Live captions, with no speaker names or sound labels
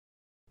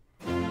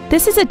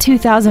This is a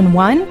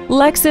 2001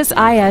 Lexus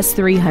IS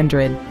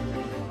 300.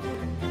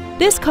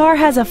 This car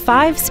has a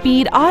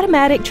 5-speed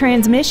automatic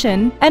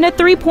transmission and a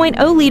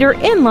 3.0-liter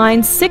inline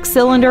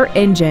 6-cylinder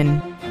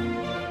engine.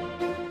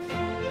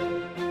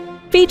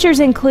 Features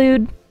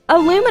include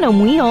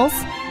aluminum wheels,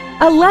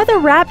 a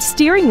leather-wrapped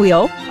steering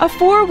wheel, a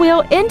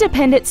 4-wheel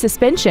independent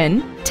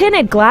suspension,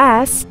 tinted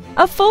glass,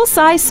 a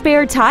full-size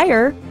spare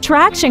tire,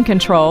 traction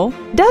control,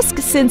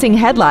 dusk-sensing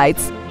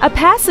headlights, a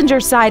passenger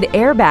side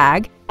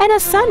airbag, and a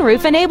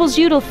sunroof enables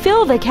you to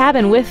fill the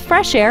cabin with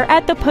fresh air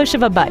at the push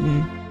of a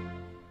button.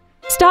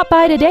 Stop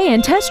by today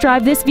and test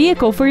drive this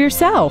vehicle for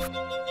yourself.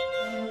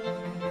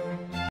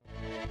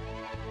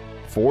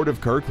 Ford of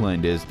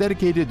Kirkland is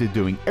dedicated to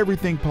doing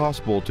everything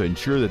possible to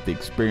ensure that the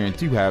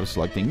experience you have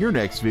selecting your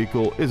next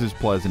vehicle is as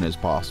pleasant as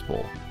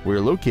possible.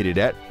 We're located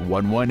at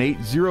 11800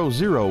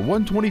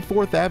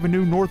 124th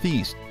Avenue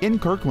Northeast in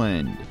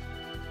Kirkland.